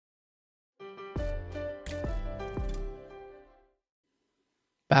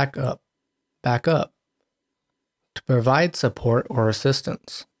back up, back up, to provide support or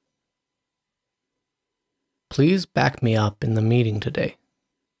assistance. Please back me up in the meeting today.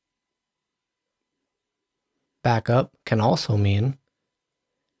 Back up can also mean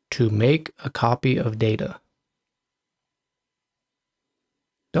to make a copy of data.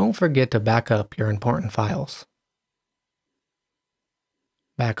 Don't forget to back up your important files.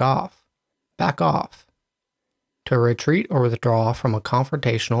 Back off, to retreat or withdraw from a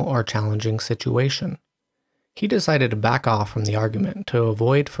confrontational or challenging situation. He decided to back off from the argument to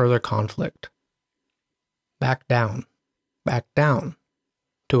avoid further conflict. Back down,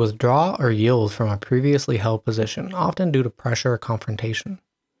 to withdraw or yield from a previously held position, often due to pressure or confrontation.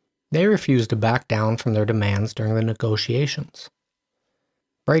 They refused to back down from their demands during the negotiations.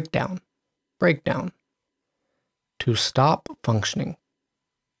 Breakdown, to stop functioning.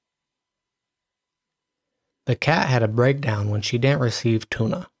 The cat had a breakdown when she didn't receive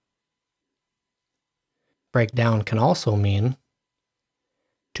tuna. Breakdown can also mean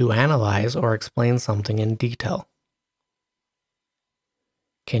to analyze or explain something in detail.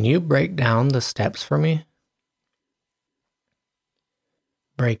 Can you break down the steps for me?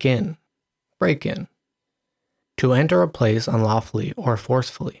 Break in, to enter a place unlawfully or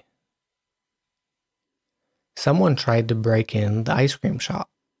forcefully. Someone tried to break in the ice cream shop.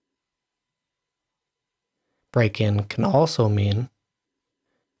 Break in can also mean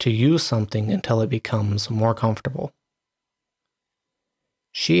to use something until it becomes more comfortable.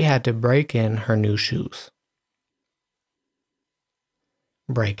 She had to break in her new shoes.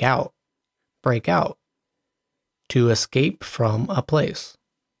 Break out, to escape from a place.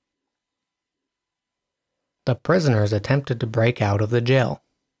 The prisoners attempted to break out of the jail.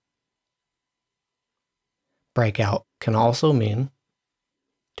 Break out can also mean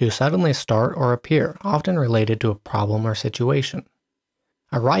to suddenly start or appear, often related to a problem or situation.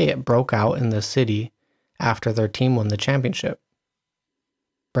 A riot broke out in the city after their team won the championship.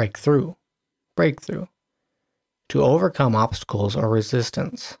 Break through, to overcome obstacles or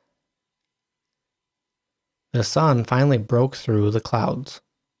resistance. The sun finally broke through the clouds.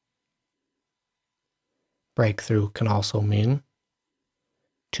 Breakthrough can also mean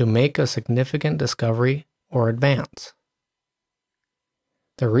to make a significant discovery or advance.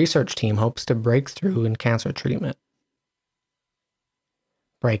 The research team hopes to break through in cancer treatment.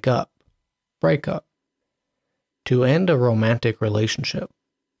 Break up, to end a romantic relationship.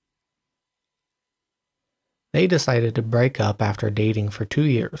 They decided to break up after dating for 2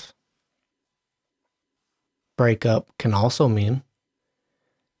 years. Break up can also mean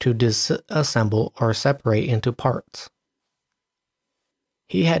to disassemble or separate into parts.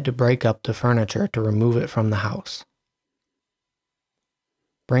 He had to break up the furniture to remove it from the house.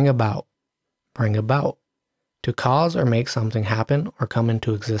 Bring about, to cause or make something happen or come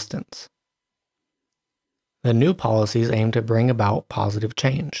into existence. The new policies aim to bring about positive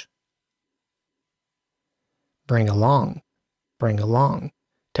change. Bring along,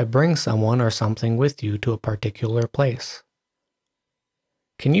 to bring someone or something with you to a particular place.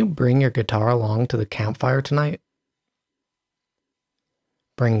 Can you bring your guitar along to the campfire tonight?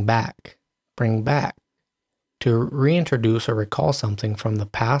 Bring back, to reintroduce or recall something from the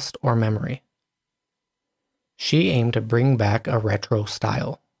past or memory. She aimed to bring back a retro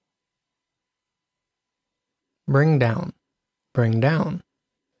style. Bring down,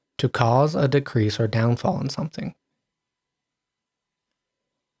 to cause a decrease or downfall in something.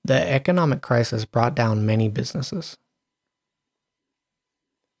 The economic crisis brought down many businesses.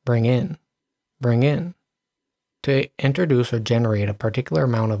 Bring in, to introduce or generate a particular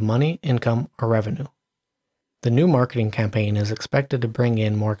amount of money, income, or revenue. The new marketing campaign is expected to bring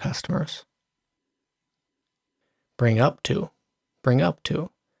in more customers. Bring up to,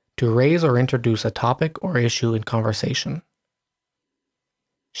 to raise or introduce a topic or issue in conversation.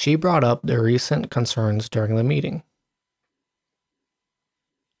 She brought up the recent concerns during the meeting.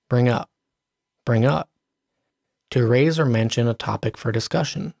 Bring up, to raise or mention a topic for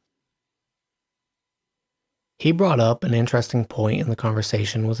discussion. He brought up an interesting point in the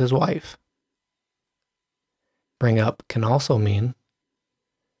conversation with his wife. Bring up can also mean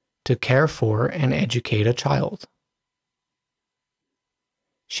to care for and educate a child.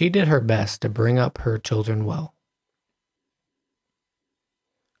 She did her best to bring up her children well.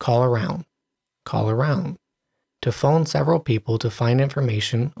 Call around, to phone several people to find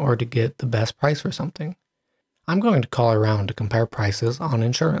information or to get the best price for something. I'm going to call around to compare prices on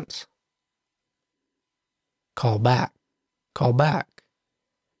insurance. Call back,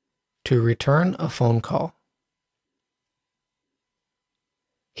 to return a phone call.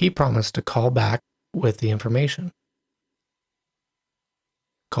 He promised to call back with the information.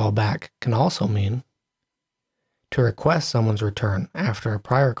 Call back can also mean to request someone's return after a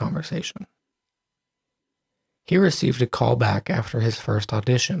prior conversation. He received a call back after his first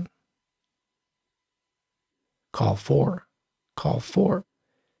audition. Call for,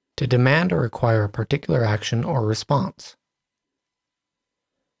 to demand or require a particular action or response.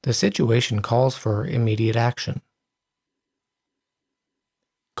 The situation calls for immediate action.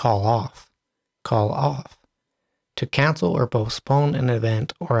 Call off, to cancel or postpone an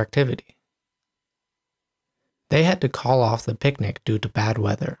event or activity. They had to call off the picnic due to bad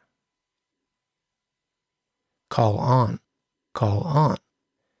weather. Call on,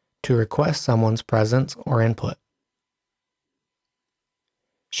 to request someone's presence or input.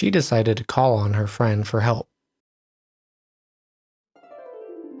 She decided to call on her friend for help.